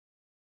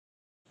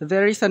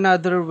There is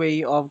another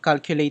way of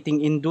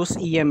calculating induced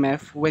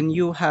EMF when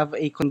you have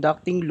a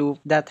conducting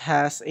loop that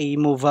has a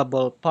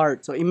movable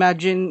part. So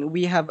imagine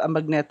we have a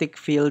magnetic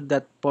field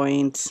that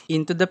points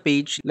into the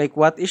page like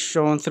what is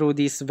shown through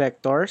these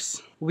vectors.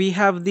 We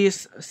have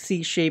this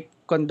C-shaped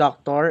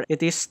conductor.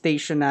 It is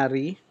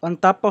stationary. On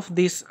top of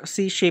this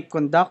C-shaped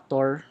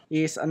conductor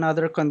is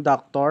another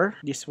conductor,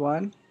 this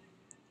one.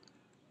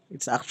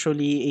 It's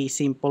actually a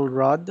simple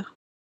rod.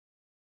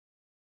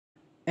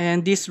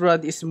 And this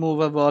rod is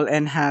movable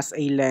and has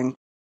a length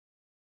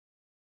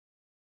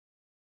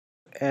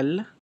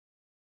L.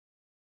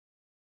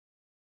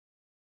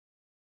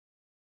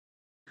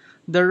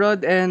 The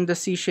rod and the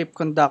C-shaped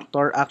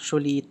conductor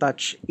actually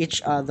touch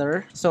each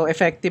other, so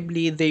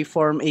effectively they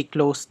form a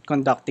closed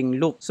conducting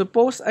loop.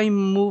 Suppose I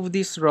move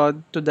this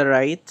rod to the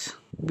right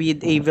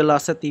with a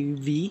velocity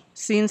v.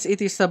 Since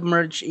it is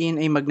submerged in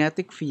a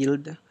magnetic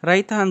field,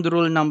 right-hand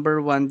rule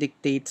number 1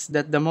 dictates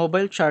that the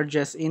mobile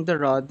charges in the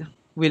rod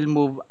will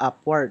move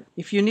upward.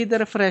 If you need a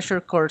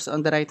refresher course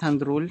on the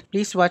right-hand rule,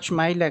 please watch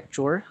my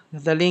lecture.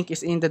 The link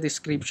is in the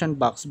description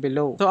box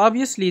below. So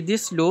obviously,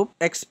 this loop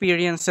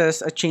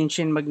experiences a change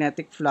in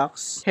magnetic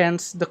flux.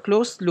 Hence, the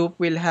closed loop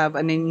will have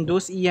an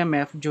induced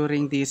EMF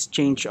during this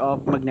change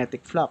of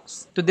magnetic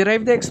flux. To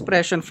derive the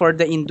expression for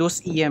the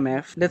induced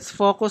EMF, let's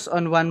focus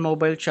on one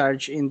mobile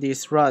charge in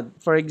this rod.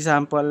 For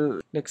example,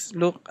 let's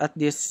look at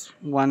this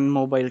one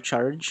mobile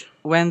charge.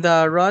 When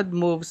the rod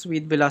moves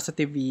with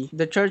velocity v,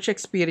 the charge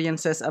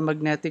experiences a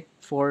magnetic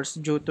force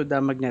due to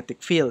the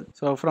magnetic field.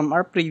 So from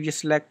our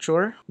previous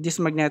lecture, this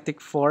magnetic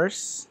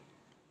force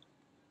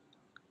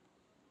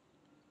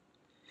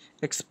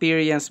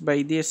experienced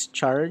by this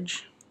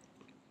charge,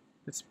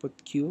 let's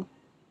put Q,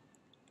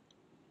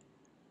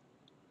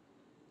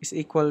 is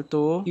equal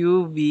to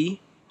QV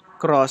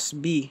cross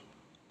B,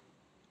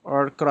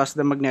 or cross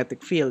the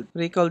magnetic field.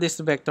 Recall this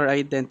vector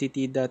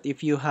identity that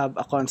if you have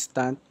a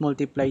constant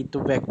multiplied to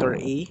vector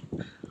A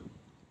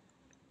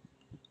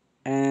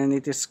and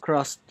it is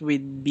crossed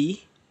with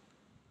B,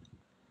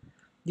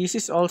 this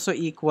is also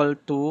equal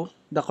to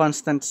the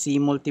constant C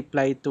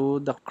multiplied to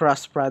the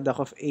cross product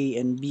of A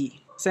and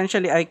B.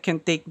 Essentially, I can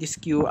take this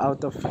Q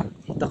out of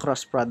the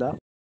cross product.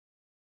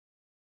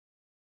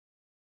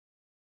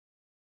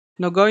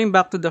 Now going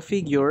back to the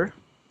figure,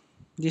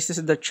 this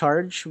is the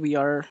charge we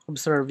are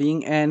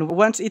observing, and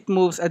once it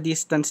moves a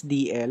distance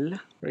dl,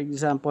 for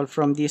example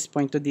from this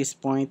point to this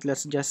point,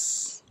 let's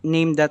just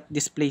name that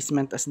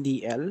displacement as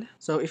dl.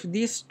 So if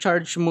this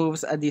charge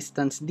moves a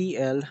distance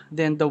dl,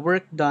 then the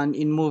work done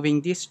in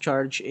moving this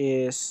charge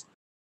is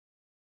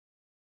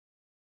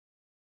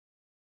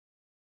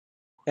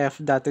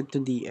F dotted to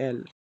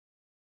dl.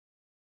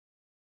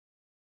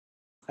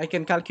 I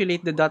can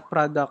calculate the dot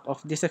product of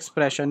this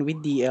expression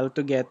with dl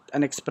to get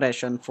an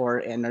expression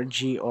for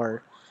energy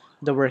or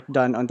the work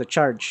done on the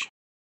charge.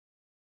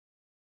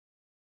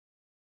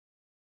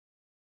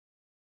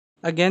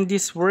 Again,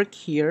 this work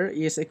here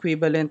is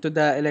equivalent to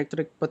the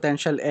electric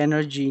potential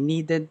energy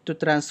needed to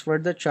transfer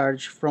the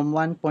charge from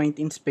one point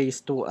in space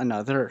to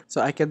another.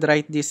 So I could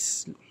write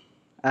this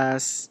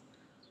as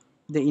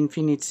the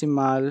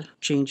infinitesimal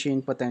change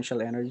in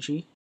potential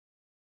energy.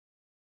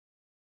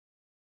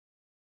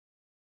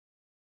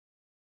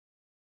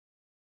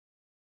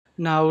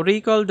 Now,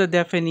 recall the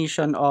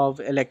definition of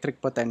electric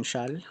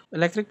potential.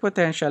 Electric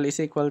potential is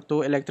equal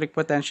to electric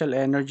potential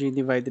energy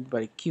divided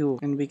by Q.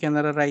 And we can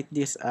rewrite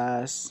this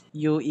as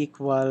U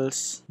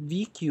equals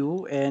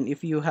VQ. And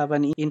if you have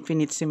an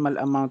infinitesimal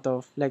amount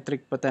of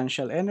electric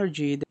potential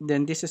energy,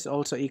 then this is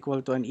also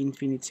equal to an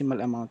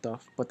infinitesimal amount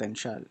of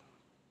potential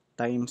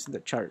times the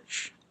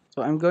charge.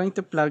 So I'm going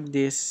to plug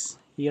this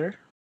here.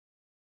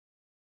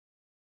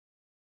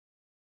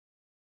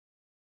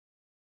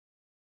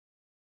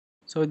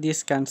 So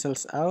this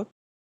cancels out.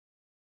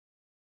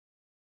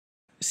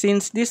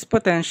 Since this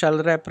potential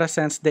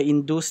represents the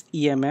induced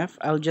EMF,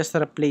 I'll just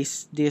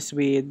replace this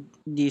with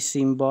this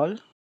symbol.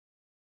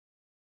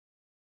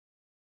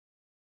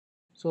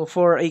 So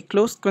for a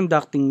closed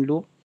conducting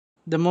loop,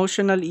 the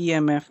motional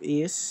EMF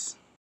is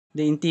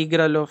the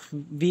integral of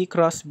V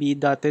cross B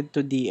dotted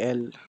to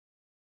dl.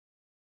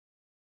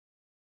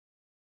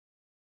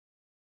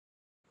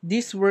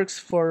 This works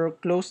for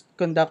closed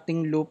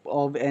conducting loop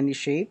of any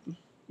shape.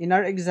 In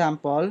our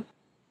example,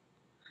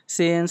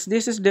 since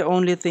this is the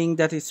only thing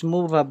that is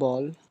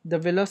movable, the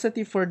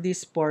velocity for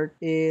this part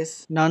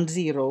is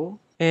non-zero,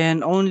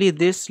 and only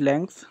this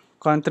length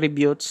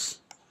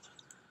contributes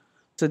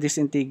to this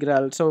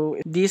integral. So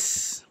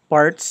these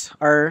parts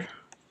are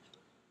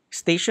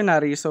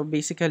stationary, so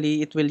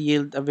basically it will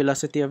yield a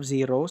velocity of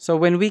 0. So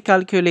when we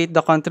calculate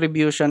the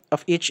contribution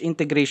of each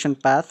integration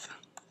path,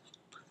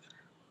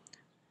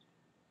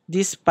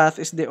 this path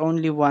is the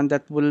only one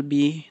that will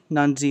be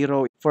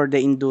non-zero for the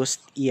induced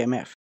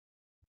EMF.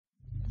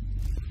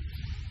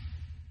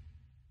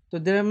 To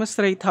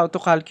demonstrate how to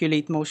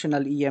calculate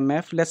motional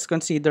EMF, let's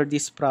consider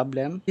this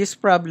problem. This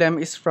problem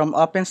is from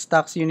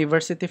OpenStax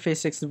University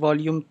Physics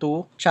Volume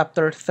 2,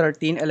 Chapter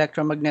 13,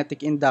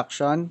 Electromagnetic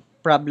Induction,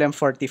 Problem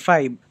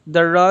 45.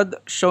 The rod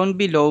shown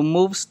below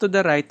moves to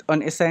the right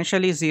on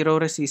essentially zero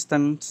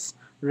resistance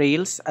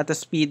rails at a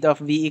speed of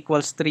v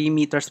equals 3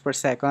 meters per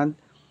second.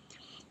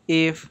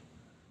 If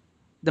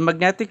the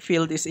magnetic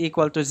field is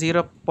equal to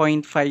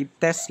 0.5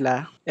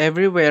 Tesla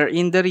everywhere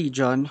in the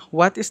region,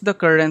 what is the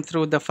current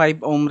through the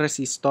 5 ohm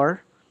resistor?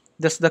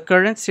 Does the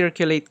current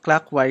circulate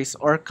clockwise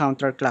or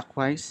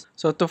counterclockwise?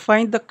 So to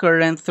find the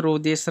current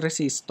through this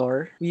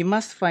resistor, we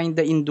must find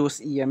the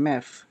induced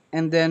EMF.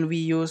 And then we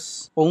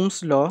use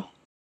Ohm's law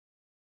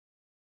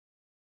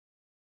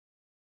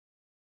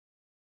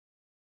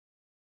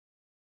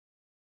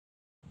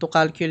to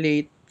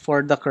calculate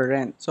for the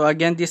current. So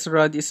again, this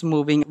rod is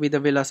moving with a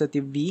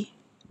velocity v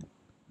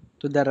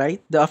to the right.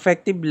 The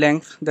effective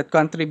length that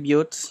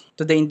contributes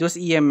to the induced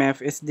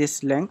EMF is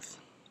this length,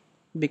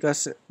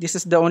 because this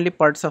is the only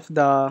parts of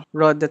the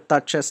rod that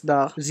touches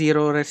the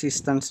zero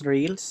resistance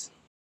rails.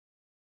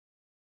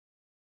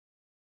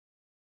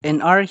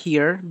 And R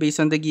here, based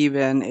on the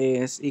given,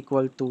 is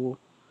equal to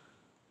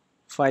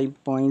 5.0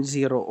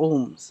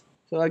 ohms.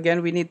 So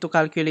again, we need to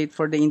calculate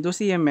for the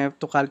induced EMF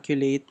to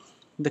calculate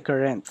the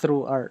current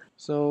through R.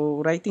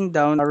 So writing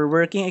down our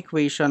working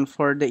equation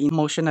for the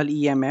motional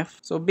EMF.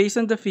 So based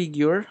on the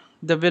figure,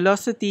 the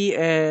velocity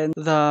and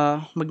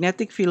the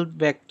magnetic field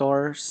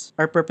vectors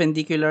are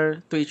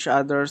perpendicular to each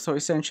other. So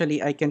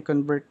essentially, I can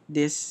convert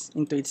this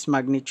into its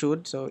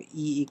magnitude. So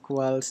E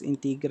equals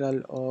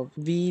integral of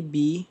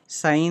VB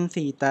sine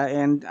theta.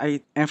 And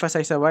I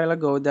emphasized a while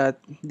ago that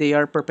they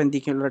are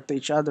perpendicular to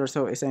each other.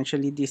 So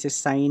essentially, this is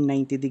sine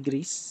 90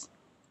 degrees.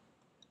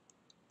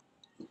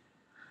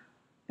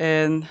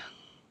 And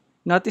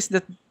notice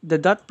that the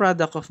dot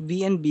product of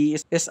V and B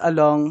is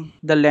along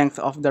the length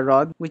of the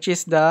rod, which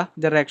is the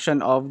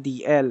direction of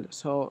DL.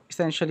 So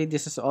essentially,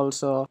 this is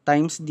also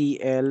times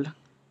DL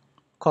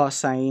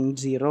cosine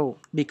 0,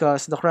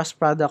 because the cross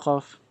product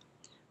of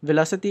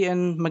velocity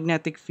and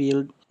magnetic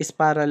field is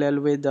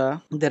parallel with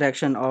the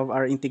direction of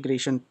our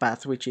integration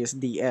path, which is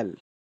DL.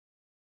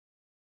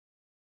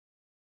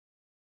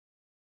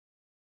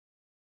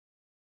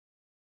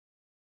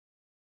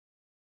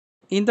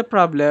 In the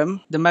problem,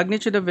 the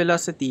magnitude of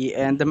velocity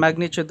and the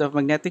magnitude of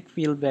magnetic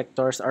field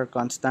vectors are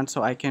constant,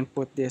 so I can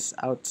put this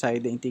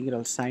outside the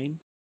integral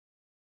sign.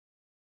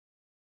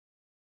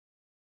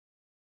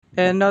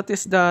 And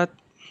notice that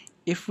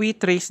if we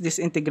trace this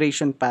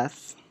integration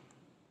path,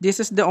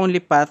 this is the only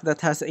path that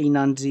has a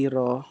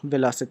non-zero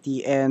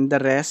velocity, and the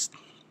rest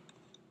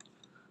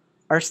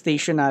are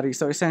stationary.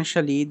 So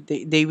essentially,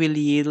 they will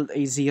yield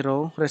a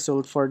zero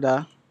result for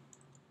the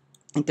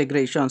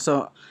integration.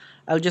 So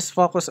I'll just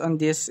focus on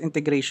this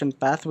integration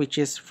path, which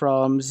is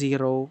from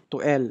 0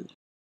 to L.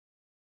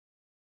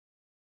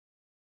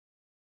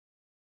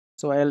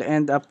 So I'll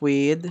end up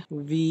with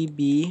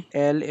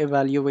VBL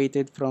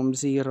evaluated from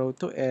 0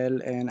 to L,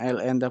 and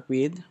I'll end up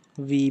with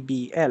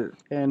VBL.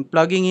 And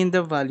plugging in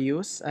the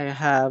values, I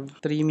have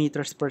 3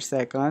 meters per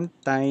second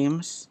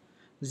times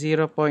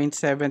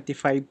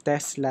 0.75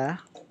 Tesla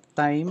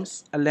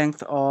times a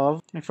length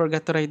of, I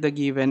forgot to write the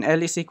given,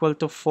 L is equal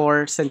to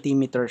 4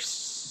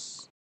 centimeters.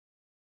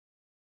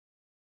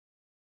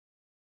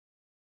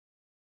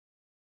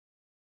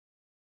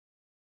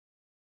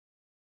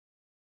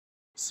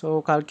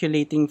 So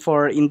calculating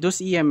for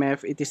induced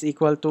EMF, it is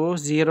equal to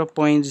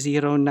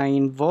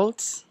 0.09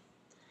 volts.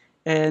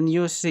 And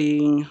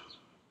using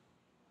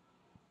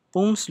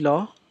Ohm's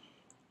law,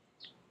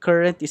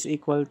 current is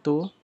equal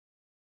to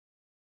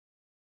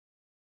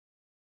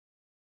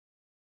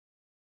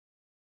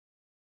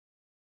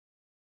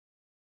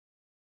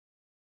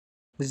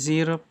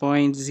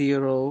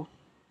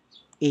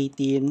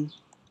 0.018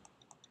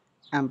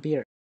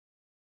 ampere.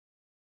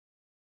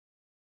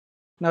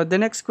 Now the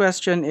next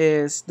question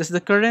is, does the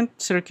current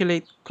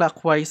circulate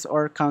clockwise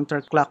or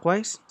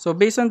counterclockwise? So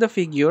based on the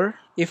figure,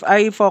 if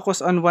I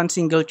focus on one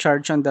single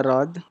charge on the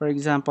rod, for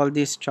example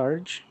this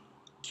charge,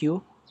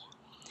 Q,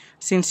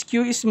 since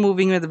Q is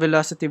moving with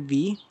velocity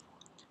V,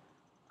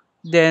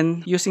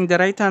 then using the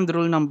right hand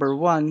rule number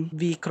 1,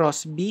 V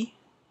cross B,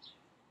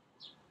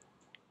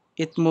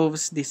 it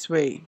moves this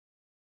way.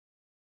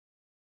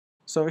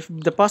 So if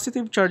the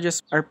positive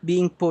charges are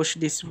being pushed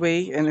this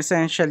way, and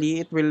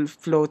essentially it will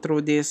flow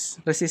through these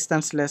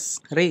resistanceless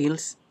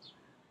rails,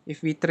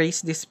 if we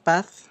trace this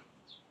path,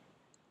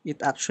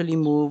 it actually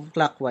moves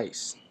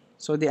clockwise.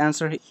 So the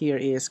answer here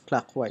is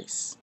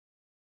clockwise.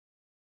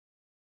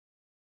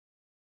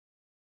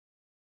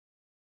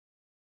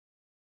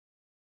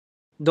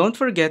 Don't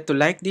forget to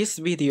like this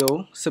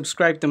video,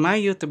 subscribe to my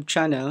YouTube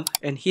channel,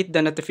 and hit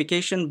the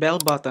notification bell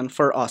button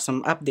for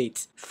awesome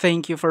updates.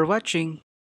 Thank you for watching!